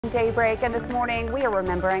Daybreak, and this morning we are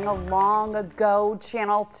remembering a long ago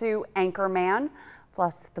Channel 2 anchorman,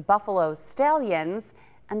 plus the Buffalo Stallions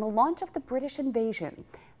and the launch of the British invasion.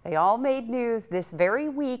 They all made news this very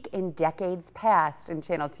week in decades past, and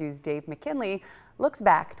Channel 2's Dave McKinley looks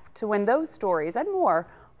back to when those stories and more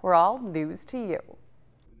were all news to you.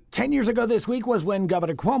 10 years ago this week was when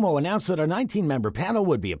Governor Cuomo announced that a 19-member panel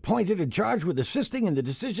would be appointed and charged with assisting in the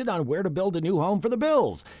decision on where to build a new home for the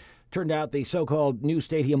Bills. Turned out the so-called new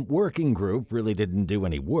stadium working group really didn't do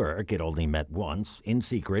any work. It only met once, in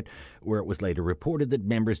secret, where it was later reported that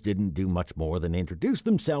members didn't do much more than introduce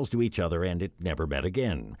themselves to each other, and it never met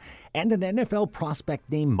again. And an NFL prospect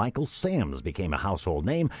named Michael Samms became a household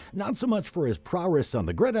name, not so much for his prowess on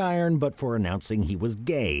the gridiron, but for announcing he was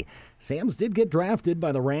gay. Samms did get drafted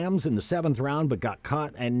by the Rams in the 7th round, but got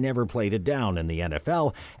caught and never played it down in the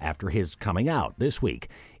NFL after his coming out this week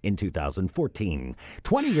in 2014.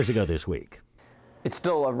 20 years ago this week. It's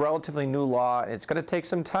still a relatively new law. It's going to take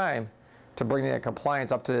some time to bring that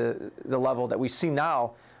compliance up to the level that we see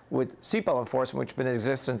now with seatbelt enforcement, which has been in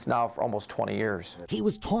existence now for almost 20 years. He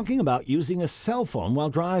was talking about using a cell phone while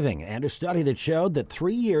driving, and a study that showed that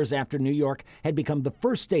 3 years after New York had become the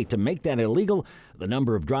first state to make that illegal, the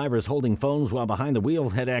number of drivers holding phones while behind the wheel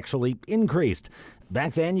had actually increased.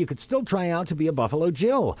 Back then, you could still try out to be a Buffalo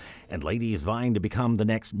Jill, and ladies vying to become the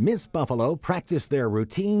next Miss Buffalo practiced their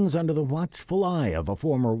routines under the watchful eye of a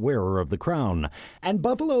former wearer of the crown. And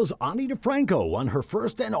Buffalo's Ani DeFranco won her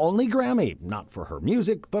first and only Grammy, not for her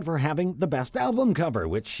music, but for having the best album cover,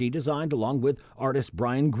 which she designed along with artist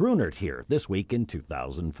Brian Grunert here this week in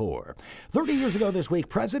 2004. 30 years ago this week,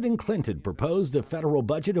 President Clinton proposed a federal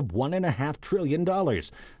budget of $1.5 trillion.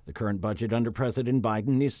 The current budget under President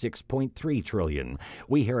Biden is $6.3 trillion.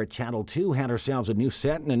 We here at Channel 2 had ourselves a new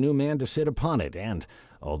set and a new man to sit upon it, and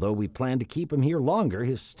although we plan to keep him here longer,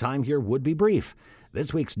 his time here would be brief.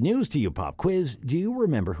 This week's News to You pop quiz: do you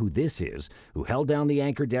remember who this is, who held down the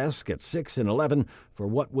anchor desk at 6 and 11 for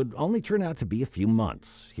what would only turn out to be a few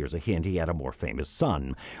months? Here's a hint: he had a more famous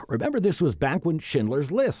son. Remember, this was back when Schindler's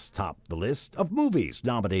List topped the list of movies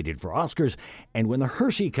nominated for Oscars, and when the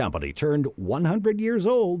Hershey Company turned 100 years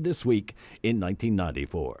old this week in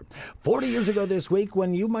 1994. 40 years ago this week,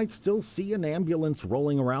 when you might still see an ambulance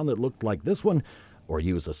rolling around that looked like this one, or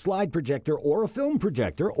use a slide projector or a film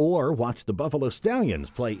projector, or watch the Buffalo Stallions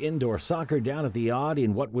play indoor soccer down at the Odd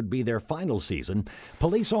in what would be their final season,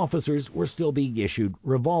 police officers were still being issued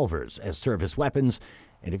revolvers as service weapons,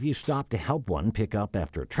 and if you stopped to help one pick up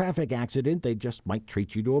after a traffic accident, they just might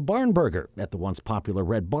treat you to a barn burger at the once popular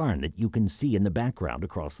Red Barn that you can see in the background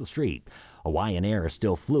across the street. Hawaiian Air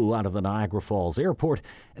still flew out of the Niagara Falls Airport,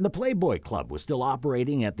 and the Playboy Club was still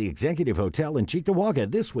operating at the Executive Hotel in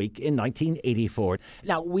Cheektowaga this week in 1984.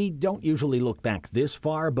 Now, we don't usually look back this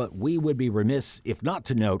far, but we would be remiss if not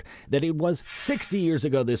to note that it was 60 years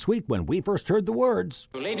ago this week when we first heard the words,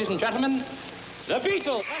 "Ladies and gentlemen, the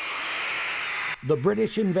Beatles." The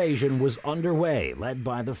British invasion was underway, led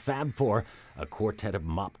by the Fab Four, a quartet of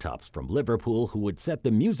mop-tops from Liverpool who would set the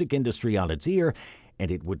music industry on its ear, and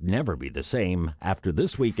it would never be the same after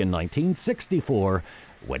this week in 1964,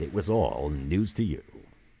 when it was all news to you.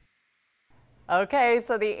 Okay,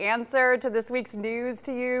 so the answer to this week's News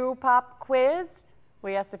to You pop quiz,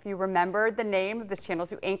 we asked if you remembered the name of this Channel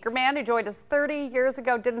 2 anchorman who joined us 30 years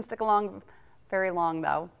ago. Didn't stick along very long,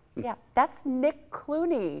 though. Yeah, that's Nick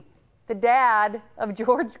Clooney, the dad of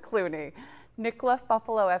George Clooney. Nick left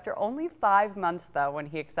Buffalo after only 5 months, though, when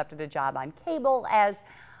he accepted a job on cable as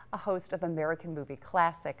a host of American movie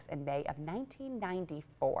classics in May of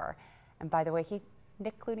 1994. And by the way,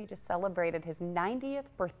 Nick Clooney just celebrated his 90th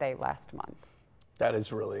birthday last month. That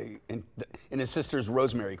is really, and his sister's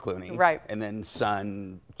Rosemary Clooney. Right. And then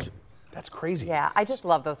son, that's crazy. Yeah, I just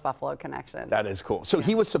love those Buffalo connections. That is cool. So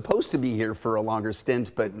he was supposed to be here for a longer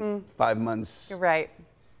stint, but 5 months. You're right.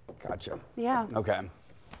 Gotcha. Yeah. Okay.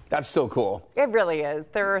 That's still cool. It really is.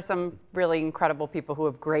 There are some really incredible people who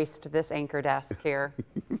have graced this anchor desk here.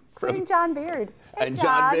 Including John Beard. Hey, and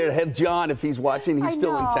John Beard, hey, John, if he's watching, he's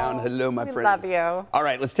still in town. Hello, my friend. Love you. All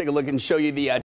right, let's take a look and show you the